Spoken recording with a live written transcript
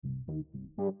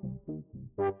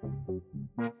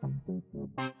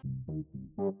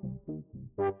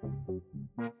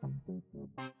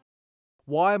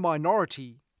Why a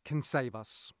minority can save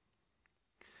us.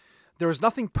 There is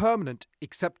nothing permanent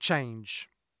except change.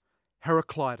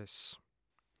 Heraclitus.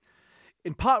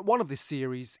 In part 1 of this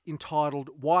series, entitled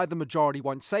Why the Majority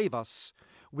Won't Save Us,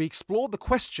 we explored the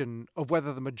question of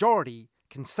whether the majority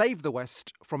can save the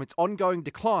West from its ongoing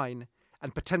decline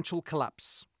and potential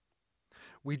collapse.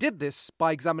 We did this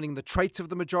by examining the traits of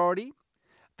the majority,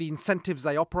 the incentives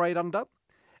they operate under,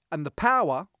 and the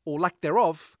power, or lack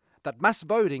thereof, that mass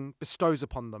voting bestows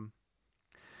upon them.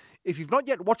 If you've not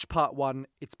yet watched part 1,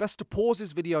 it's best to pause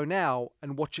this video now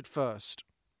and watch it first.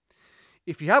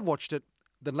 If you have watched it,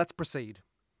 then let's proceed.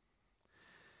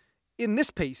 In this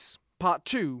piece, part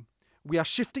 2, we are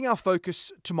shifting our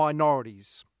focus to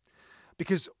minorities,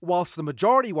 because whilst the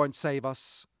majority won't save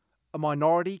us, a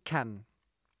minority can.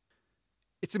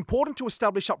 It's important to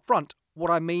establish up front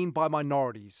what I mean by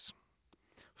minorities.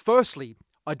 Firstly,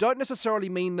 I don't necessarily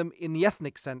mean them in the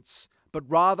ethnic sense, but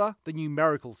rather the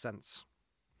numerical sense.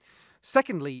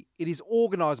 Secondly, it is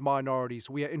organised minorities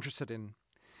we are interested in.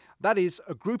 That is,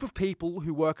 a group of people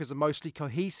who work as a mostly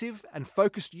cohesive and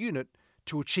focused unit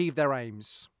to achieve their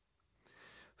aims.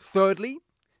 Thirdly,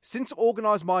 since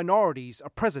organised minorities are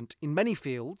present in many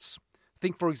fields,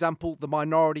 think for example the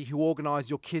minority who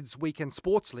organise your kids' weekend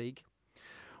sports league,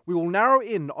 we will narrow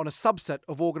in on a subset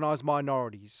of organised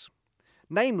minorities,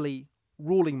 namely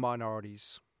ruling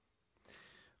minorities.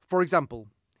 For example,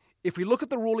 if we look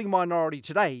at the ruling minority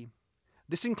today,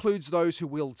 this includes those who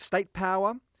wield state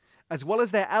power, as well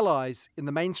as their allies in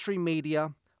the mainstream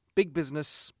media, big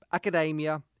business,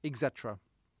 academia, etc.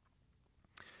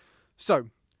 So,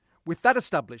 with that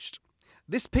established,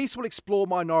 this piece will explore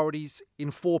minorities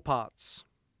in 4 parts.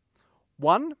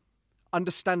 1.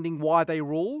 Understanding why they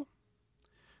rule.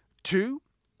 2.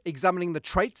 Examining the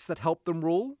traits that help them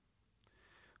rule.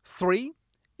 3.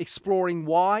 Exploring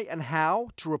why and how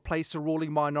to replace a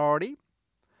ruling minority.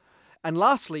 And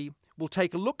lastly, we'll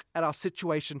take a look at our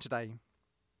situation today.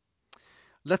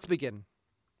 Let's begin.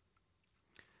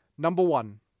 Number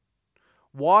 1.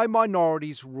 Why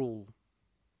minorities rule.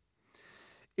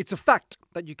 It's a fact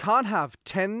that you can't have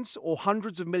tens or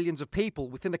hundreds of millions of people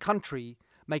within a country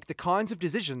make the kinds of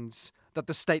decisions that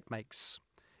the state makes,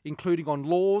 including on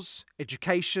laws,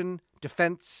 education,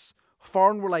 defence,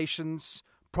 foreign relations,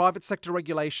 private sector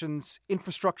regulations,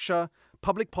 infrastructure,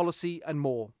 public policy, and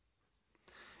more.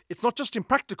 It's not just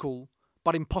impractical,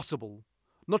 but impossible.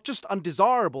 Not just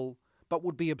undesirable, but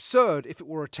would be absurd if it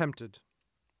were attempted.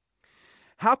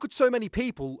 How could so many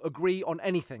people agree on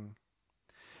anything?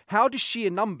 How do sheer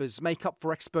numbers make up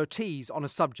for expertise on a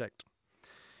subject?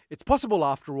 It's possible,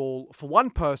 after all, for one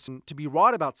person to be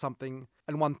right about something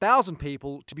and 1,000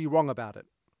 people to be wrong about it.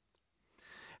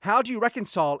 How do you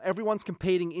reconcile everyone's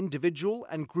competing individual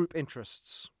and group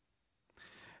interests?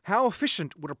 How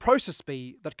efficient would a process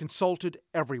be that consulted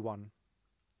everyone?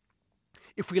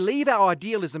 If we leave our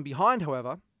idealism behind,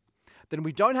 however, then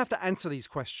we don't have to answer these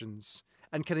questions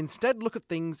and can instead look at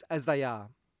things as they are.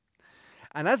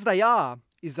 And as they are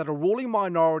is that a ruling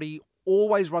minority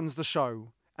always runs the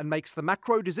show and makes the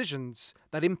macro decisions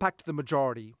that impact the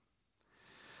majority.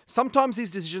 Sometimes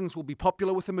these decisions will be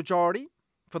popular with the majority,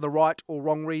 for the right or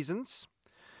wrong reasons.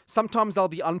 Sometimes they'll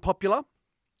be unpopular,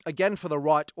 again for the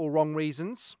right or wrong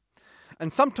reasons.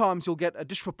 And sometimes you'll get a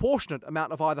disproportionate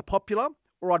amount of either popular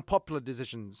or unpopular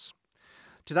decisions.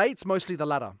 Today it's mostly the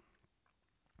latter.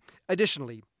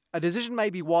 Additionally, a decision may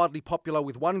be widely popular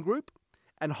with one group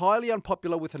and highly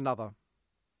unpopular with another.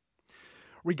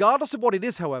 Regardless of what it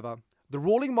is, however, the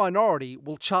ruling minority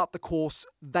will chart the course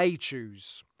they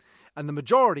choose, and the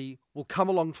majority will come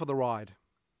along for the ride.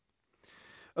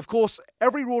 Of course,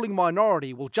 every ruling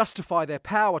minority will justify their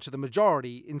power to the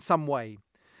majority in some way,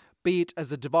 be it as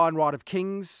the divine right of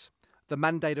kings, the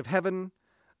mandate of heaven,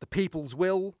 the people's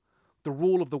will, the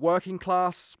rule of the working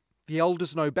class, the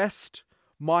elders know best,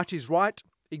 might is right,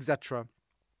 etc.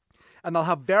 And they'll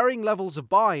have varying levels of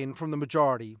buy-in from the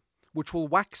majority, which will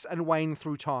wax and wane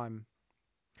through time.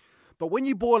 But when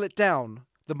you boil it down,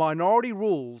 the minority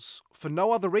rules for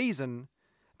no other reason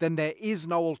than there is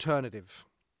no alternative.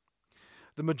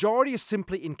 The majority is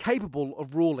simply incapable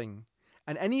of ruling,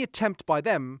 and any attempt by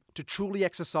them to truly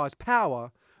exercise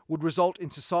power would result in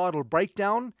societal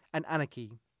breakdown and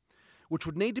anarchy, which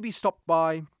would need to be stopped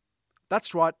by,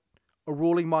 that's right, a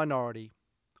ruling minority,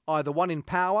 either one in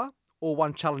power or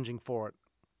one challenging for it.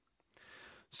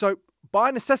 So,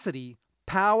 by necessity,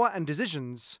 power and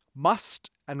decisions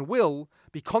must and will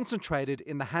be concentrated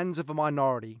in the hands of a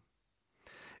minority.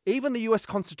 Even the US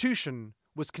Constitution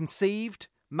was conceived,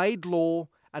 made law,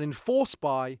 and enforced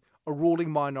by a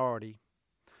ruling minority.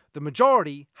 The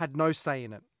majority had no say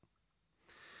in it.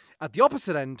 At the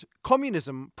opposite end,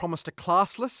 communism promised a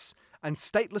classless and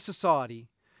stateless society,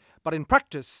 but in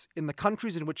practice, in the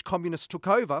countries in which communists took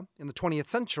over in the 20th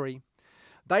century,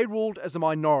 they ruled as a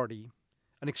minority,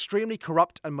 an extremely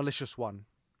corrupt and malicious one.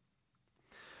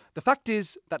 The fact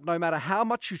is that no matter how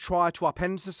much you try to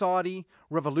upend society,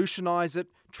 revolutionize it,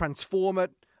 transform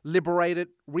it, liberate it,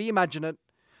 reimagine it,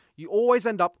 you always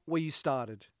end up where you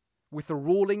started, with the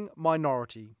ruling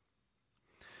minority.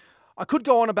 I could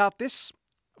go on about this,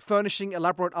 furnishing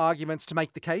elaborate arguments to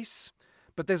make the case,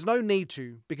 but there's no need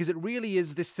to, because it really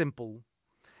is this simple.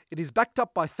 It is backed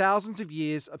up by thousands of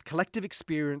years of collective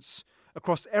experience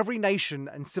across every nation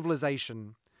and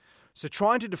civilization, so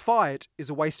trying to defy it is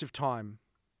a waste of time.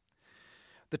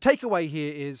 The takeaway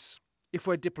here is, if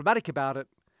we're diplomatic about it,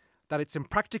 that it's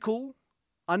impractical,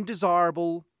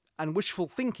 undesirable, and wishful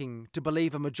thinking to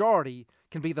believe a majority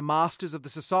can be the masters of the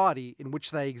society in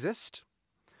which they exist.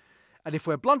 And if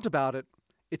we're blunt about it,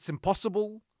 it's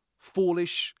impossible,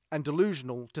 foolish, and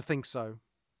delusional to think so.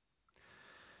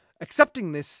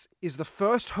 Accepting this is the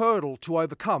first hurdle to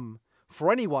overcome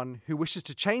for anyone who wishes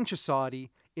to change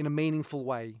society in a meaningful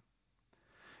way.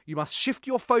 You must shift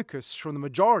your focus from the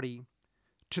majority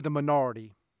to the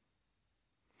minority.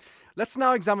 Let's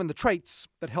now examine the traits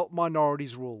that help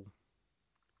minorities rule.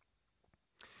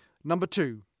 Number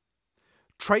 2,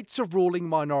 traits of ruling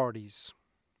minorities.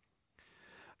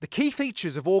 The key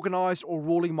features of organised or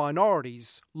ruling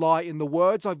minorities lie in the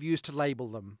words I've used to label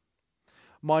them.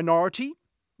 Minority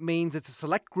means it's a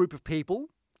select group of people,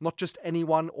 not just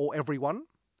anyone or everyone.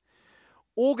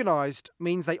 Organised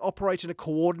means they operate in a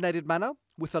coordinated manner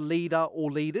with a leader or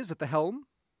leaders at the helm.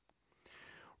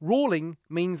 Ruling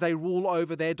means they rule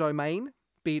over their domain,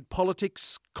 be it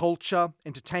politics, culture,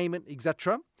 entertainment,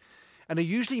 etc., and are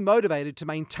usually motivated to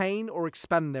maintain or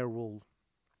expand their rule.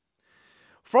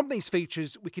 From these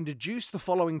features, we can deduce the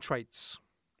following traits.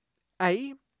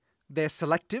 A, they're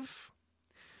selective.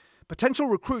 Potential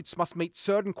recruits must meet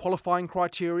certain qualifying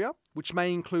criteria, which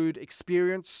may include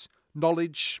experience,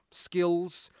 knowledge,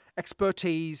 skills,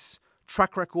 expertise,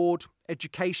 track record,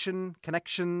 education,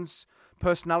 connections,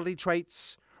 personality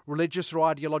traits, religious or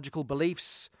ideological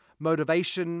beliefs,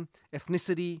 motivation,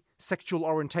 ethnicity, sexual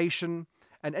orientation,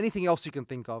 and anything else you can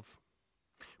think of.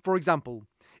 For example,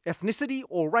 ethnicity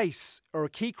or race are a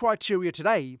key criteria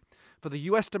today for the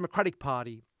US Democratic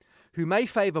Party, who may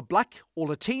favour black or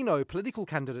Latino political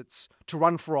candidates to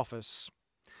run for office,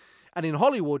 and in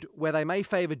Hollywood, where they may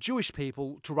favour Jewish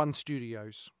people to run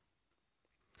studios.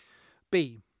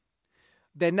 B,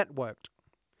 they're networked.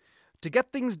 To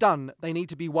get things done, they need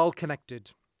to be well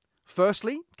connected.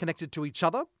 Firstly, connected to each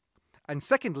other, and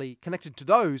secondly, connected to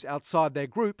those outside their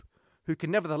group who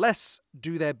can nevertheless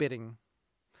do their bidding.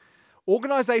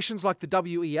 Organisations like the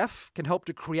WEF can help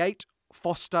to create,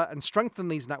 foster and strengthen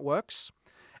these networks,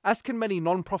 as can many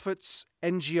non-profits,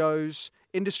 NGOs,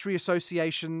 industry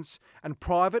associations and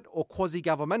private or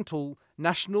quasi-governmental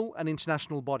national and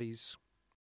international bodies.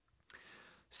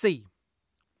 C,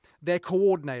 they're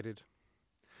coordinated.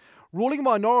 Ruling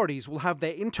minorities will have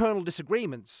their internal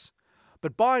disagreements,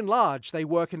 but by and large they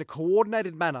work in a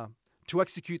coordinated manner to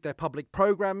execute their public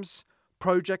programs,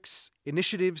 projects,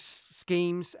 initiatives,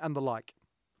 schemes, and the like.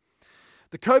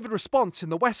 The COVID response in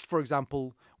the West, for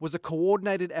example, was a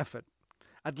coordinated effort,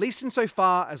 at least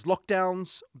insofar as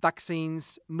lockdowns,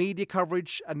 vaccines, media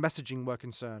coverage, and messaging were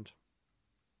concerned.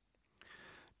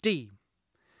 D,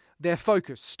 they're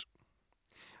focused.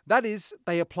 That is,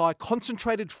 they apply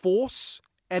concentrated force,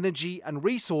 energy, and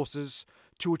resources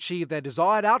to achieve their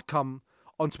desired outcome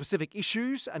on specific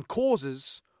issues and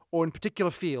causes or in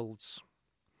particular fields.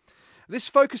 This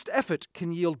focused effort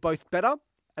can yield both better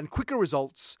and quicker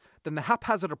results than the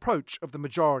haphazard approach of the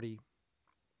majority.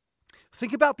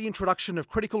 Think about the introduction of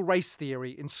critical race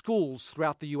theory in schools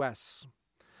throughout the US.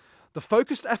 The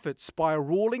focused efforts by a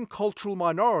ruling cultural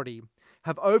minority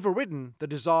have overridden the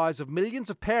desires of millions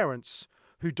of parents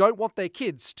who don't want their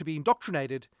kids to be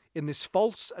indoctrinated in this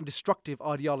false and destructive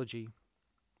ideology.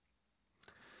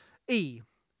 E,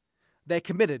 they're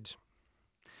committed.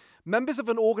 Members of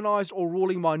an organised or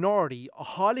ruling minority are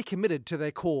highly committed to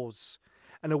their cause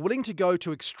and are willing to go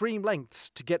to extreme lengths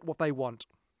to get what they want.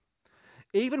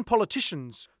 Even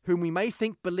politicians, whom we may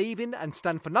think believe in and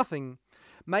stand for nothing,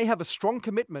 may have a strong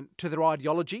commitment to their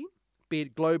ideology, be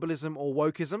it globalism or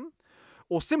wokeism,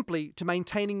 or simply to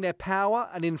maintaining their power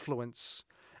and influence,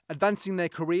 advancing their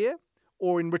career,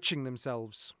 or enriching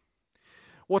themselves.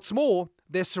 What's more,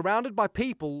 they're surrounded by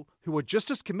people who are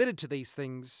just as committed to these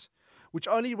things, which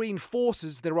only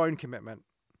reinforces their own commitment.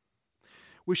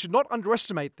 We should not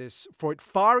underestimate this, for it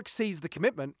far exceeds the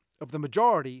commitment of the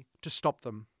majority to stop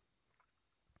them.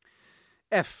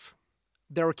 F.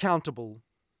 They're accountable.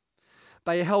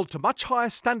 They are held to much higher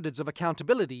standards of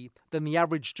accountability than the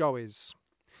average Joe is.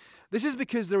 This is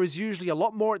because there is usually a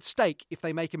lot more at stake if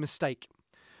they make a mistake,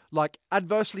 like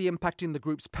adversely impacting the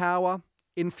group's power,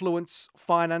 influence,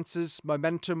 finances,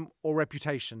 momentum, or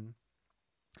reputation.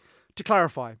 To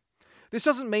clarify, this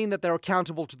doesn't mean that they're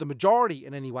accountable to the majority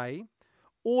in any way,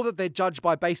 or that they're judged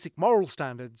by basic moral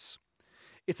standards.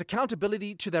 It's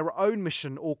accountability to their own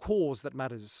mission or cause that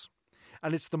matters,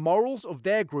 and it's the morals of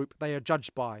their group they are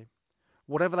judged by,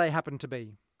 whatever they happen to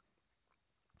be.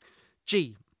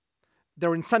 G.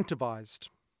 They're incentivized.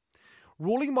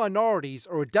 Ruling minorities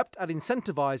are adept at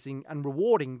incentivizing and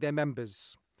rewarding their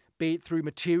members, be it through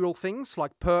material things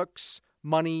like perks,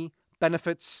 money,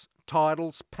 benefits,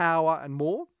 titles, power, and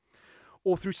more,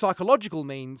 or through psychological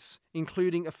means,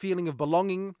 including a feeling of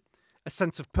belonging, a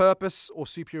sense of purpose or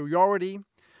superiority,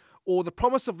 or the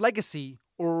promise of legacy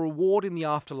or a reward in the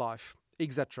afterlife,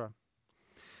 etc.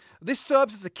 This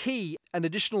serves as a key and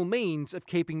additional means of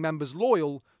keeping members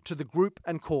loyal to the group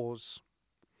and cause.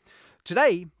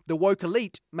 Today, the woke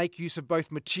elite make use of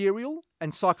both material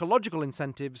and psychological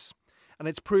incentives, and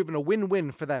it's proven a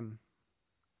win-win for them.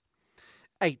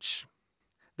 H.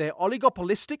 They're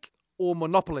oligopolistic or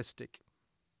monopolistic.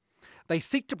 They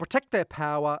seek to protect their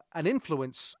power and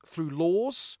influence through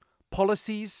laws,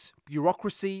 policies,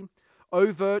 bureaucracy,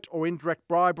 overt or indirect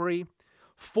bribery,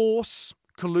 force,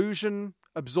 collusion,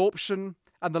 absorption,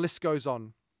 and the list goes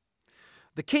on.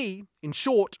 The key, in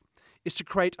short, is to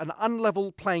create an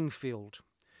unlevel playing field,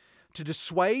 to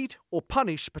dissuade or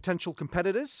punish potential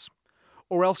competitors,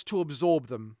 or else to absorb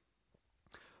them.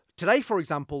 Today, for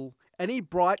example, any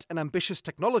bright and ambitious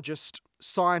technologist,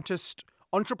 scientist,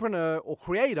 entrepreneur, or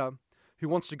creator who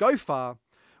wants to go far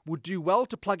would do well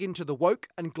to plug into the woke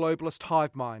and globalist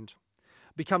hive mind,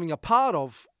 becoming a part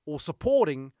of or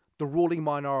supporting the ruling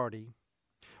minority,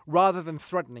 rather than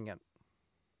threatening it.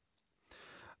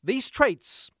 These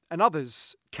traits and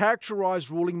others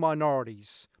characterize ruling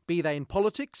minorities, be they in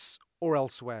politics or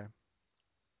elsewhere.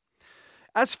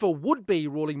 As for would-be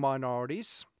ruling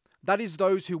minorities, that is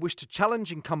those who wish to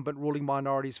challenge incumbent ruling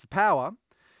minorities for power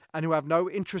and who have no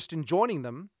interest in joining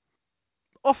them,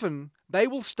 often they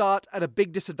will start at a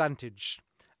big disadvantage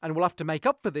and will have to make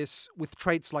up for this with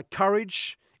traits like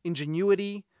courage,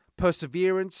 ingenuity,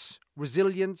 perseverance,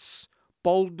 resilience,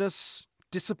 boldness,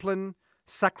 discipline,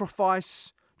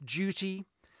 sacrifice, duty,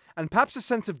 and perhaps a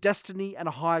sense of destiny and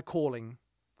a higher calling.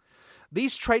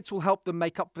 These traits will help them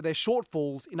make up for their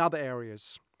shortfalls in other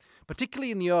areas,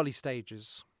 particularly in the early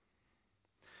stages.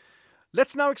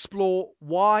 Let's now explore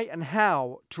why and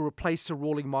how to replace a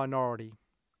ruling minority.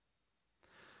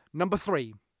 Number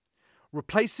 3,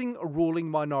 replacing a ruling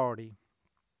minority.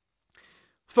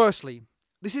 Firstly,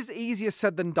 this is easier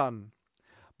said than done,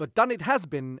 but done it has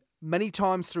been many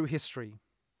times through history.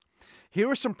 Here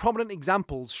are some prominent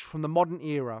examples from the modern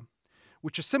era,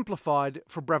 which are simplified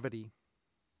for brevity.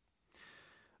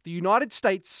 The United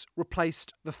States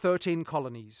replaced the 13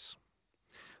 colonies.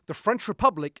 The French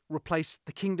Republic replaced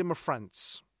the Kingdom of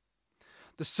France.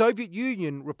 The Soviet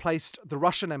Union replaced the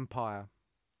Russian Empire.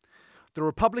 The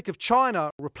Republic of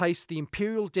China replaced the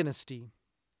Imperial Dynasty.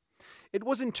 It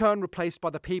was in turn replaced by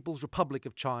the People's Republic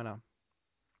of China.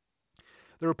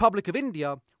 The Republic of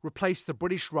India replaced the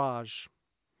British Raj.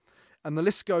 And the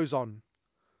list goes on.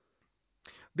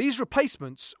 These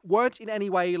replacements weren't in any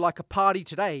way like a party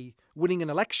today winning an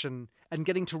election and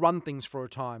getting to run things for a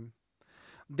time.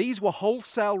 These were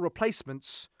wholesale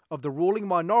replacements of the ruling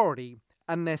minority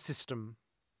and their system.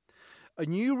 A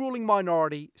new ruling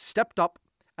minority stepped up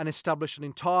and established an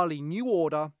entirely new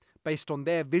order based on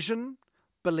their vision,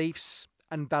 beliefs,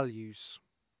 and values.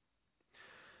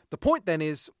 The point then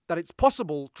is that it's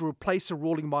possible to replace a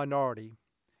ruling minority.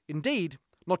 Indeed,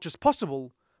 not just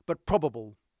possible, but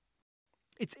probable.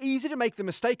 It's easy to make the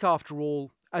mistake, after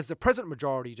all, as the present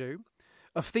majority do,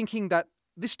 of thinking that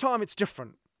this time it's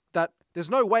different, that there's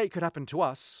no way it could happen to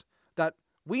us, that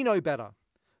we know better,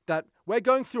 that we're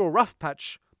going through a rough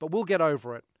patch, but we'll get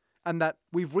over it, and that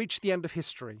we've reached the end of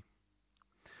history.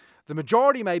 The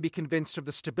majority may be convinced of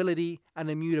the stability and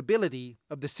immutability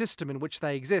of the system in which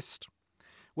they exist.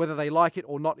 Whether they like it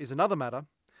or not is another matter,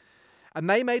 and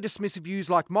they may dismiss views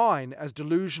like mine as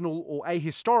delusional or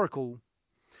ahistorical,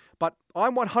 but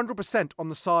I'm 100% on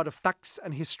the side of facts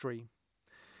and history.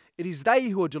 It is they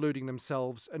who are deluding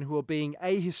themselves and who are being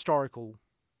ahistorical.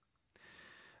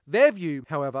 Their view,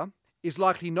 however, is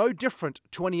likely no different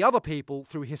to any other people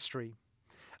through history,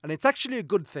 and it's actually a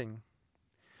good thing.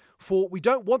 For we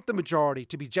don't want the majority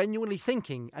to be genuinely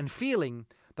thinking and feeling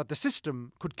that the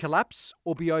system could collapse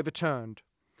or be overturned,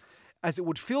 as it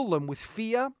would fill them with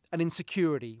fear and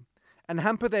insecurity and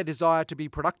hamper their desire to be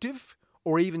productive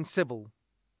or even civil.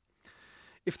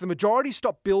 If the majority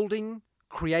stop building,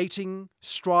 creating,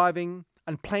 striving,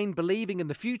 and plain believing in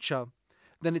the future,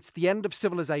 then it's the end of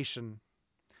civilization.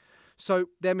 So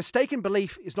their mistaken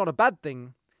belief is not a bad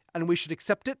thing, and we should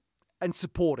accept it and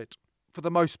support it, for the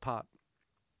most part.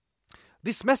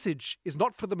 This message is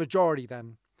not for the majority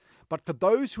then, but for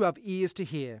those who have ears to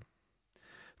hear.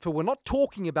 For we're not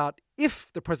talking about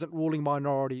if the present ruling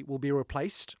minority will be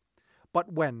replaced,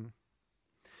 but when.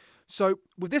 So,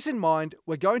 with this in mind,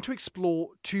 we're going to explore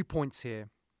 2 points here.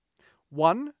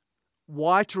 1,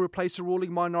 why to replace a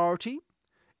ruling minority,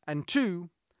 and 2,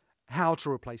 how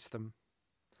to replace them.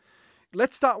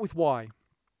 Let's start with why.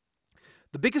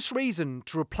 The biggest reason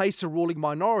to replace a ruling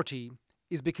minority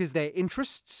is because their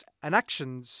interests and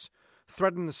actions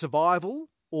threaten the survival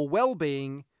or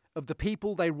well-being of the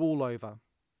people they rule over.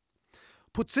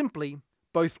 Put simply,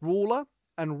 both ruler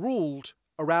and ruled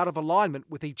are out of alignment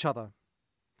with each other.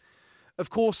 Of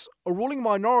course, a ruling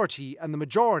minority and the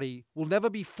majority will never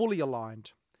be fully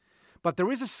aligned, but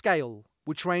there is a scale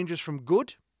which ranges from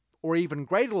good or even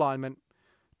great alignment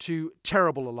to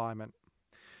terrible alignment.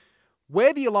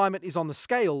 Where the alignment is on the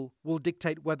scale will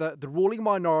dictate whether the ruling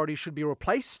minority should be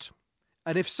replaced,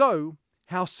 and if so,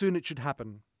 how soon it should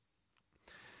happen.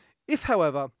 If,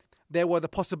 however, there were the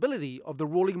possibility of the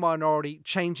ruling minority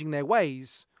changing their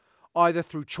ways, either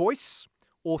through choice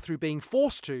or through being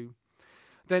forced to,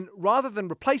 then rather than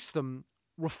replace them,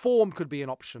 reform could be an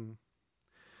option.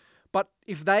 But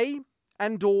if they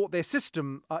and/or their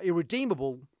system are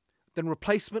irredeemable, then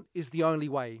replacement is the only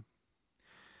way.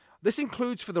 This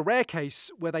includes for the rare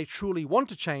case where they truly want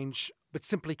to change but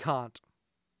simply can't.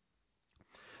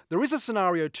 There is a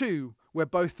scenario too where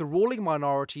both the ruling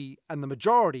minority and the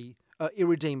majority are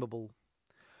irredeemable,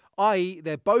 i.e.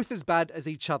 they're both as bad as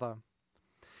each other.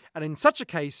 And in such a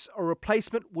case, a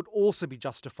replacement would also be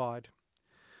justified,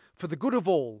 for the good of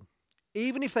all,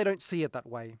 even if they don't see it that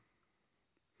way.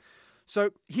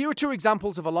 So here are 2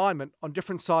 examples of alignment on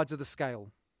different sides of the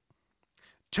scale.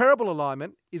 Terrible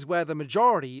alignment is where the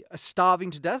majority are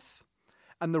starving to death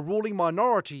and the ruling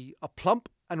minority are plump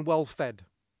and well-fed.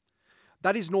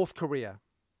 That is North Korea.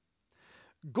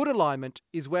 Good alignment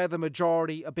is where the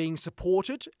majority are being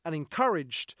supported and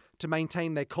encouraged to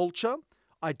maintain their culture,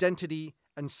 identity,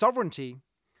 and sovereignty,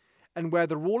 and where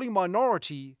the ruling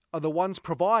minority are the ones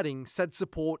providing said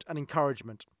support and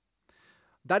encouragement.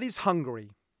 That is Hungary.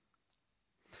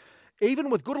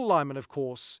 Even with good alignment, of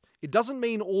course, it doesn't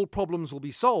mean all problems will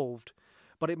be solved,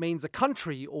 but it means a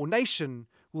country or nation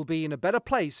will be in a better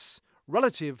place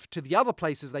relative to the other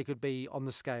places they could be on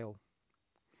the scale.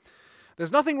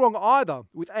 There's nothing wrong either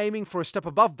with aiming for a step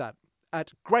above that,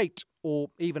 at great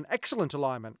or even excellent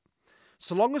alignment,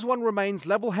 so long as one remains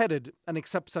level-headed and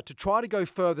accepts that to try to go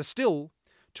further still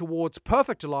towards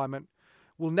perfect alignment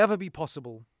will never be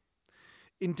possible.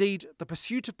 Indeed, the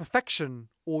pursuit of perfection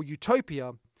or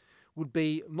utopia would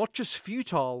be not just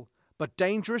futile, but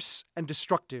dangerous and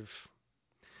destructive.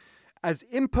 As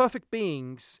imperfect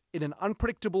beings in an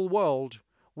unpredictable world,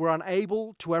 we're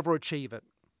unable to ever achieve it.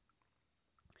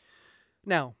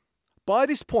 Now, by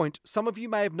this point, some of you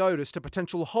may have noticed a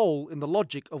potential hole in the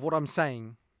logic of what I'm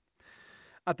saying.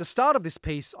 At the start of this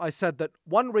piece, I said that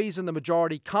one reason the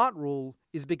majority can't rule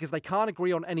is because they can't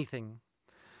agree on anything.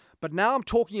 But now I'm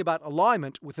talking about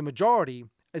alignment with the majority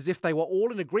as if they were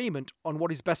all in agreement on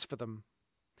what is best for them.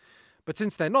 But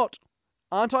since they're not,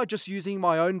 aren't I just using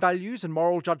my own values and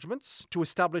moral judgments to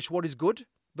establish what is good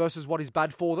versus what is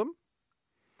bad for them?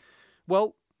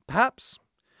 Well, perhaps.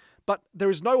 But there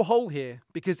is no hole here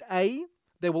because A,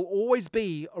 there will always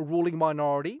be a ruling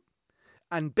minority,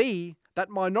 and B, that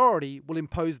minority will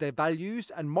impose their values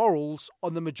and morals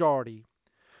on the majority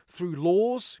through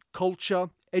laws, culture,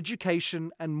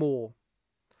 education, and more.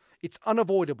 It's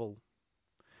unavoidable.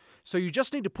 So you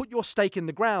just need to put your stake in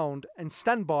the ground and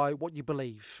stand by what you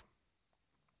believe.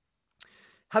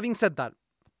 Having said that,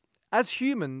 as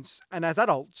humans and as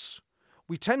adults,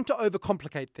 we tend to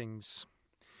overcomplicate things.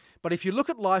 But if you look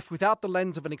at life without the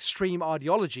lens of an extreme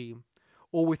ideology,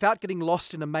 or without getting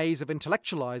lost in a maze of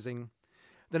intellectualizing,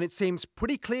 then it seems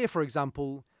pretty clear, for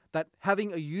example, that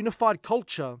having a unified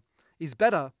culture is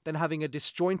better than having a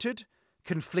disjointed,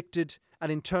 conflicted,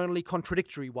 and internally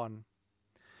contradictory one.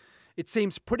 It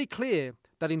seems pretty clear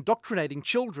that indoctrinating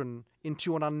children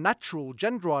into an unnatural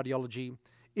gender ideology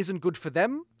isn't good for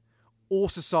them or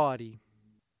society.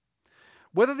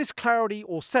 Whether this clarity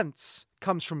or sense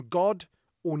comes from God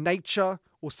or nature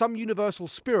or some universal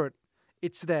spirit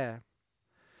it's there.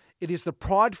 It is the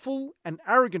prideful and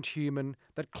arrogant human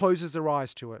that closes their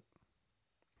eyes to it.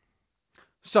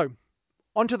 So,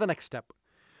 on to the next step.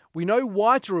 We know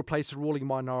why to replace a ruling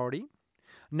minority.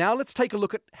 Now let's take a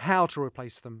look at how to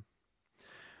replace them.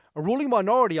 A ruling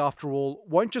minority, after all,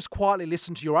 won't just quietly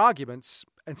listen to your arguments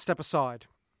and step aside.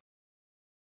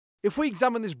 If we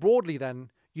examine this broadly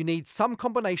then, you need some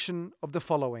combination of the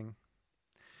following.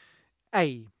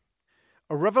 A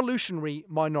revolutionary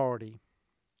minority.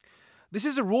 This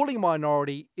is a ruling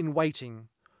minority in waiting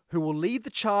who will lead the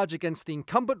charge against the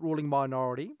incumbent ruling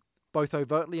minority, both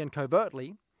overtly and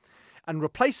covertly, and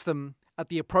replace them at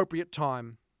the appropriate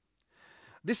time.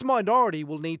 This minority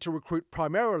will need to recruit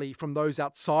primarily from those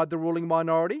outside the ruling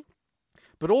minority,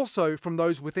 but also from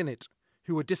those within it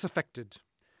who are disaffected,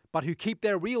 but who keep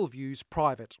their real views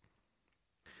private.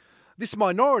 This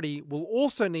minority will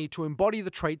also need to embody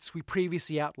the traits we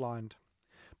previously outlined,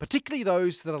 particularly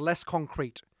those that are less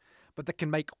concrete, but that can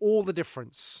make all the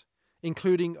difference,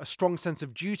 including a strong sense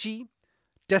of duty,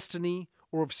 destiny,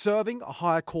 or of serving a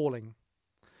higher calling.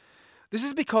 This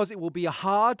is because it will be a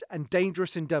hard and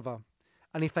dangerous endeavour,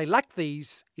 and if they lack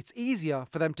these, it's easier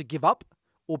for them to give up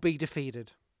or be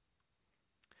defeated.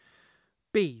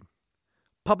 B.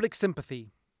 Public sympathy.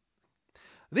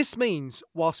 This means,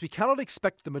 whilst we cannot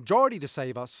expect the majority to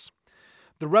save us,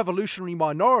 the revolutionary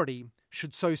minority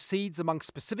should sow seeds among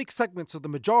specific segments of the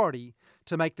majority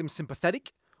to make them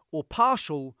sympathetic or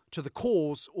partial to the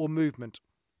cause or movement.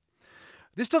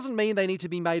 This doesn't mean they need to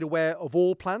be made aware of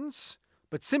all plans,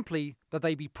 but simply that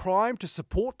they be primed to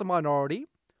support the minority,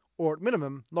 or at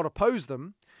minimum not oppose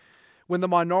them, when the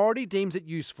minority deems it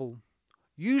useful,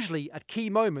 usually at key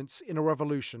moments in a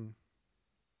revolution.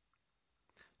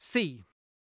 C.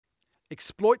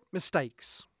 Exploit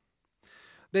mistakes.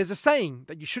 There's a saying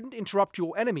that you shouldn't interrupt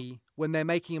your enemy when they're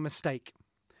making a mistake,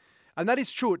 and that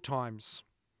is true at times.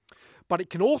 But it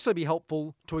can also be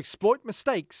helpful to exploit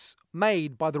mistakes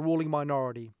made by the ruling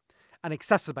minority and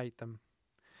exacerbate them.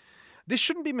 This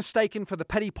shouldn't be mistaken for the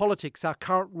petty politics our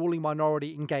current ruling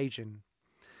minority engage in.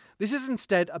 This is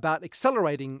instead about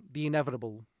accelerating the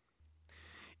inevitable.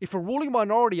 If a ruling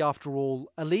minority, after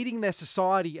all, are leading their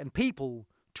society and people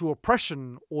to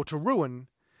oppression or to ruin,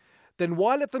 then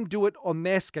why let them do it on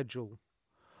their schedule?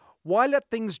 Why let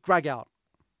things drag out?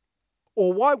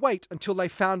 Or why wait until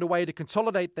they've found a way to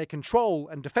consolidate their control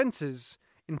and defences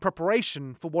in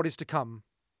preparation for what is to come?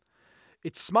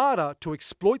 It's smarter to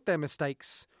exploit their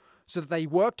mistakes so that they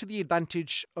work to the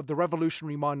advantage of the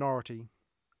revolutionary minority.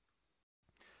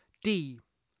 D.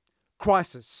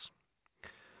 Crisis.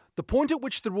 The point at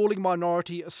which the ruling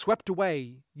minority is swept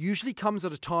away usually comes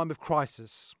at a time of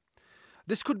crisis.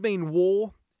 This could mean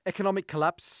war, economic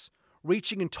collapse,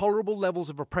 reaching intolerable levels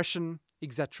of oppression,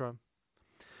 etc.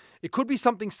 It could be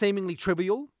something seemingly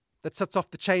trivial that sets off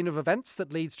the chain of events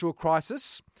that leads to a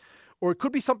crisis, or it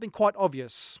could be something quite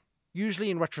obvious,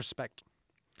 usually in retrospect.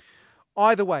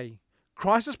 Either way,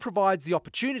 crisis provides the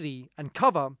opportunity and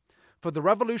cover for the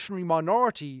revolutionary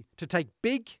minority to take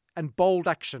big and bold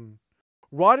action,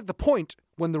 right at the point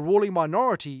when the ruling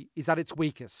minority is at its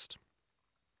weakest.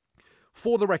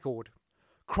 For the record,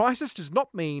 crisis does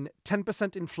not mean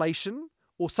 10% inflation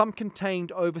or some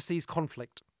contained overseas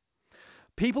conflict.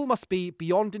 People must be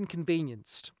beyond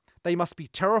inconvenienced. They must be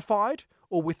terrified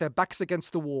or with their backs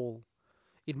against the wall.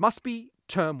 It must be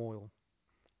turmoil.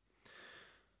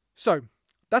 So,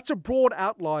 that's a broad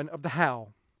outline of the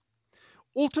how.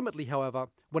 Ultimately, however,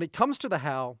 when it comes to the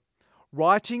how,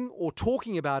 writing or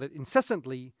talking about it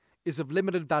incessantly is of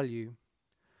limited value.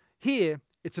 Here,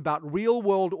 it's about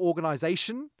real-world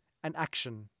organisation and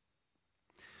action.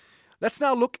 Let's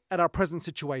now look at our present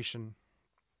situation.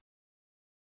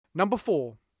 Number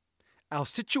 4, our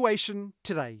situation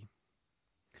today.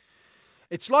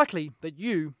 It's likely that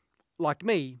you, like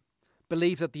me,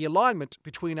 believe that the alignment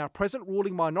between our present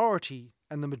ruling minority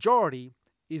and the majority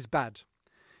is bad,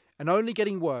 and only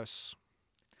getting worse.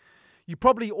 You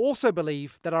probably also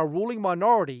believe that our ruling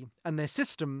minority and their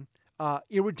system are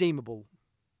irredeemable.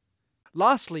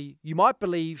 Lastly, you might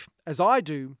believe, as I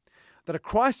do, that a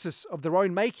crisis of their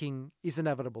own making is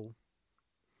inevitable.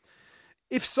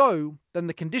 If so, then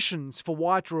the conditions for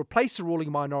why to replace a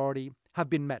ruling minority have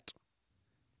been met.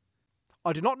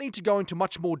 I do not need to go into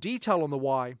much more detail on the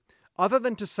why, other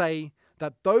than to say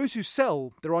that those who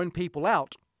sell their own people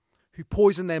out, who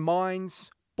poison their minds,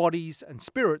 bodies and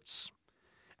spirits,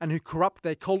 and who corrupt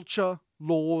their culture,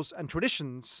 laws and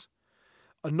traditions,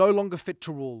 are no longer fit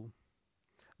to rule.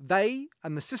 They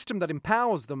and the system that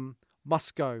empowers them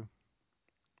must go.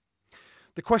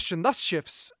 The question thus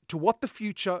shifts to what the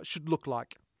future should look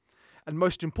like, and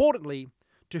most importantly,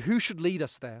 to who should lead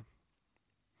us there.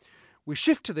 We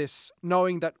shift to this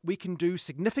knowing that we can do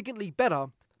significantly better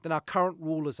than our current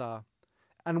rulers are,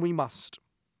 and we must.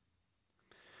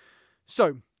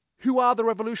 So, who are the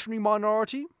revolutionary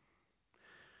minority?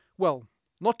 Well,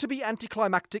 not to be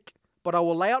anticlimactic, but I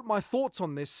will lay out my thoughts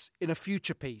on this in a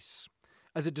future piece,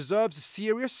 as it deserves a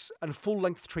serious and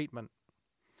full-length treatment.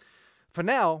 For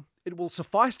now, it will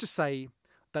suffice to say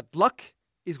that luck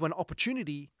is when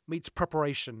opportunity meets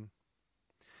preparation.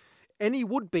 Any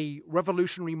would-be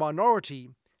revolutionary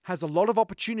minority has a lot of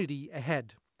opportunity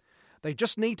ahead. They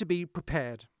just need to be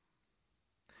prepared.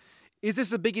 Is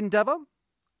this a big endeavour?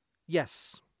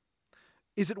 Yes.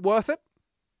 Is it worth it?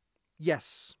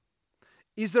 Yes.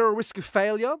 Is there a risk of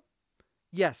failure?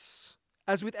 Yes,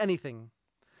 as with anything.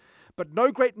 But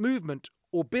no great movement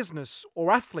or business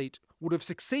or athlete would have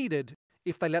succeeded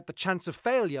if they let the chance of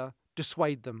failure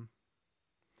dissuade them.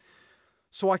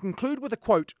 So I conclude with a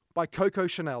quote by Coco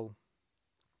Chanel.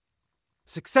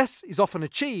 Success is often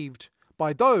achieved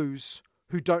by those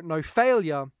who don't know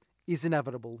failure is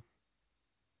inevitable.